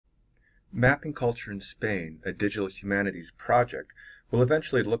Mapping Culture in Spain, a digital humanities project, will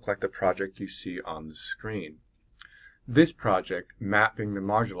eventually look like the project you see on the screen. This project, Mapping the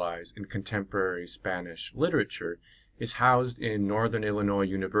Marginalized in Contemporary Spanish Literature, is housed in Northern Illinois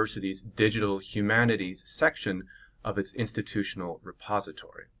University's Digital Humanities section of its institutional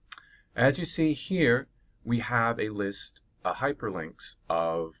repository. As you see here, we have a list of hyperlinks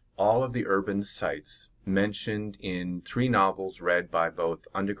of all of the urban sites mentioned in 3 novels read by both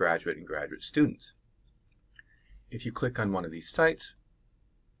undergraduate and graduate students. If you click on one of these sites,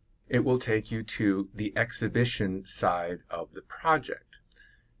 it will take you to the exhibition side of the project.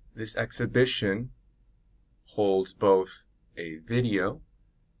 This exhibition holds both a video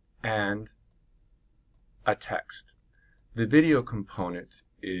and a text. The video component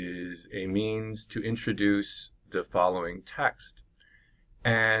is a means to introduce the following text,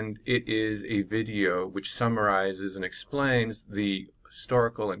 and it is a video which summarizes and explains the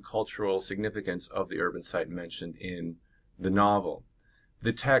historical and cultural significance of the urban site mentioned in the novel.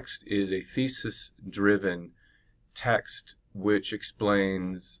 The text is a thesis-driven text which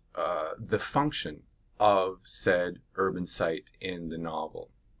explains the function of said urban site in the novel.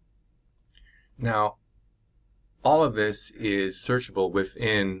 Now, all of this is searchable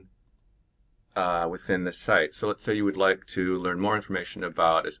within the site. So let's say you would like to learn more information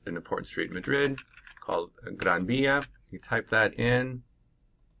about an important street in Madrid called Gran Via. You type that in,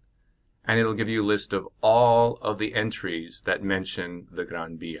 and it'll give you a list of all of the entries that mention the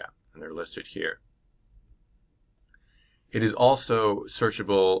Gran Via, and they're listed here. It is also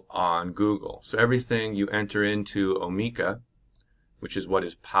searchable on Google. So everything you enter into Omica, which is what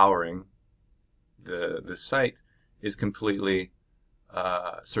is powering the site, is completely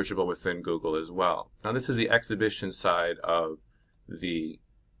searchable within Google as well. Now this is the exhibition side of the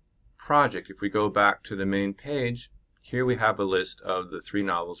project. If we go back to the main page, here we have a list of the 3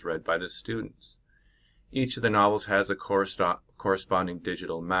 novels read by the students. Each of the novels has a corresponding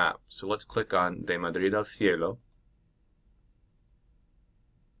digital map. So let's click on De Madrid al Cielo.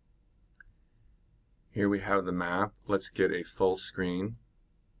 Here we have the map. Let's get a full screen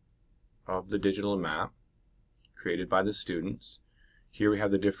of the digital map created by the students. Here we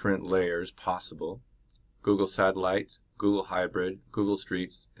have the different layers possible: Google Satellite, Google Hybrid, Google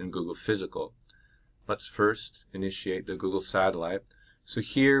Streets, and Google Physical. Let's first initiate the Google Satellite. So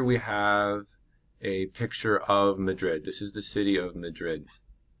here we have a picture of Madrid. This is the city of Madrid.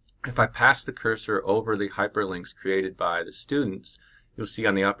 If I pass the cursor over the hyperlinks created by the students, you'll see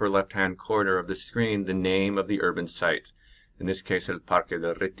on the upper left-hand corner of the screen the name of the urban site. In this case, El Parque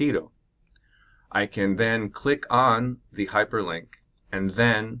del Retiro. I can then click on the hyperlink, and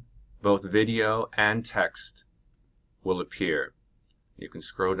then both video and text will appear. You can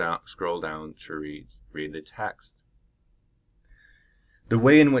scroll down to read the text. The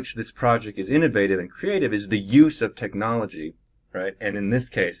way in which this project is innovative and creative is the use of technology, right? And in this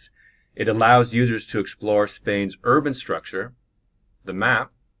case, it allows users to explore Spain's urban structure, the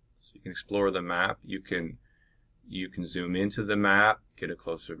map. So you can explore the map. You can zoom into the map, get a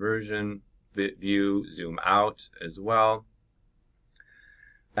closer version, view, zoom out as well.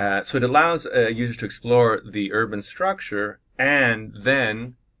 So it allows users to explore the urban structure and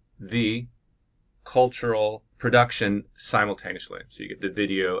then the cultural production simultaneously. So you get the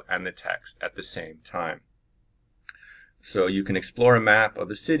video and the text at the same time. So you can explore a map of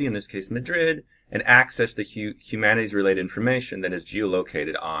the city, in this case Madrid, and access the humanities-related information that is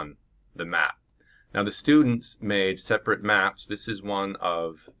geolocated on the map. Now the students made separate maps. This is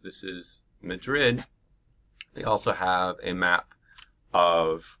Madrid. They also have a map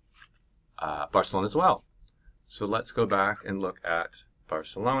of Barcelona as well. So let's go back and look at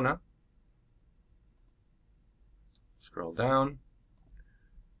Barcelona. Scroll down.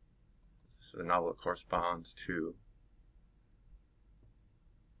 This is the novel that corresponds to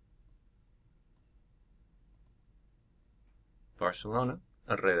Barcelona,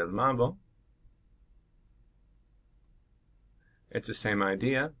 El Rey del Mambo. It's the same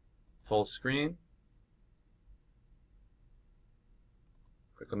idea, full screen.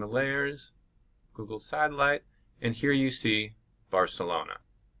 Click on the layers, Google Satellite, and here you see Barcelona.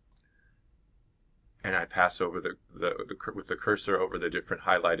 And I pass over with the cursor over the different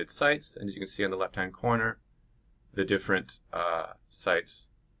highlighted sites, and as you can see on the left-hand corner, the different sites.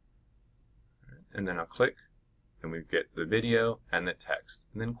 And then I'll click, and we get the video and the text.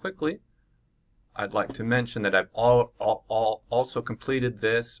 And then quickly, I'd like to mention that I've also completed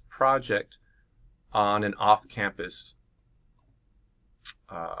this project on an off-campus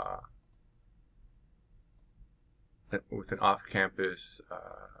with an off-campus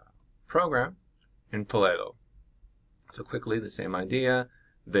program in Toledo. So quickly, the same idea.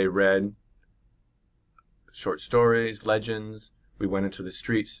 They read short stories, legends. We went into the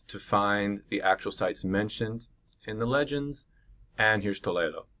streets to find the actual sites mentioned in the legends. And here's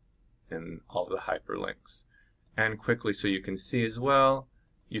Toledo in all of the hyperlinks. And quickly, so you can see as well,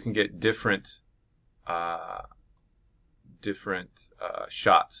 you can get different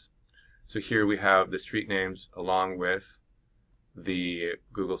shots. So here we have the street names along with the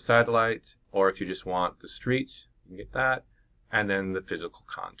Google satellite, or if you just want the street, you can get that, and then the physical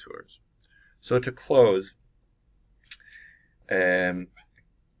contours. So to close, the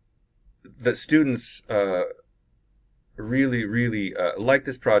students really like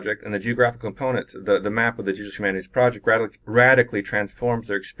this project, and the geographical components, the map of the Digital Humanities Project radically transforms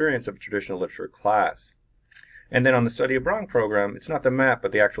their experience of a traditional literature class. And then on the Study Abroad program, it's not the map,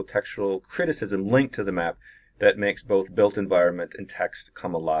 but the actual textual criticism linked to the map that makes both built environment and text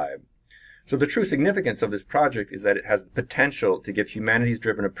come alive. So the true significance of this project is that it has the potential to give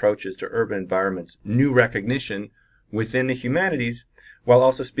humanities-driven approaches to urban environments new recognition within the humanities, while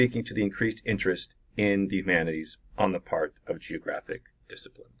also speaking to the increased interest in the humanities on the part of geographic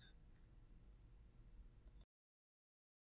disciplines.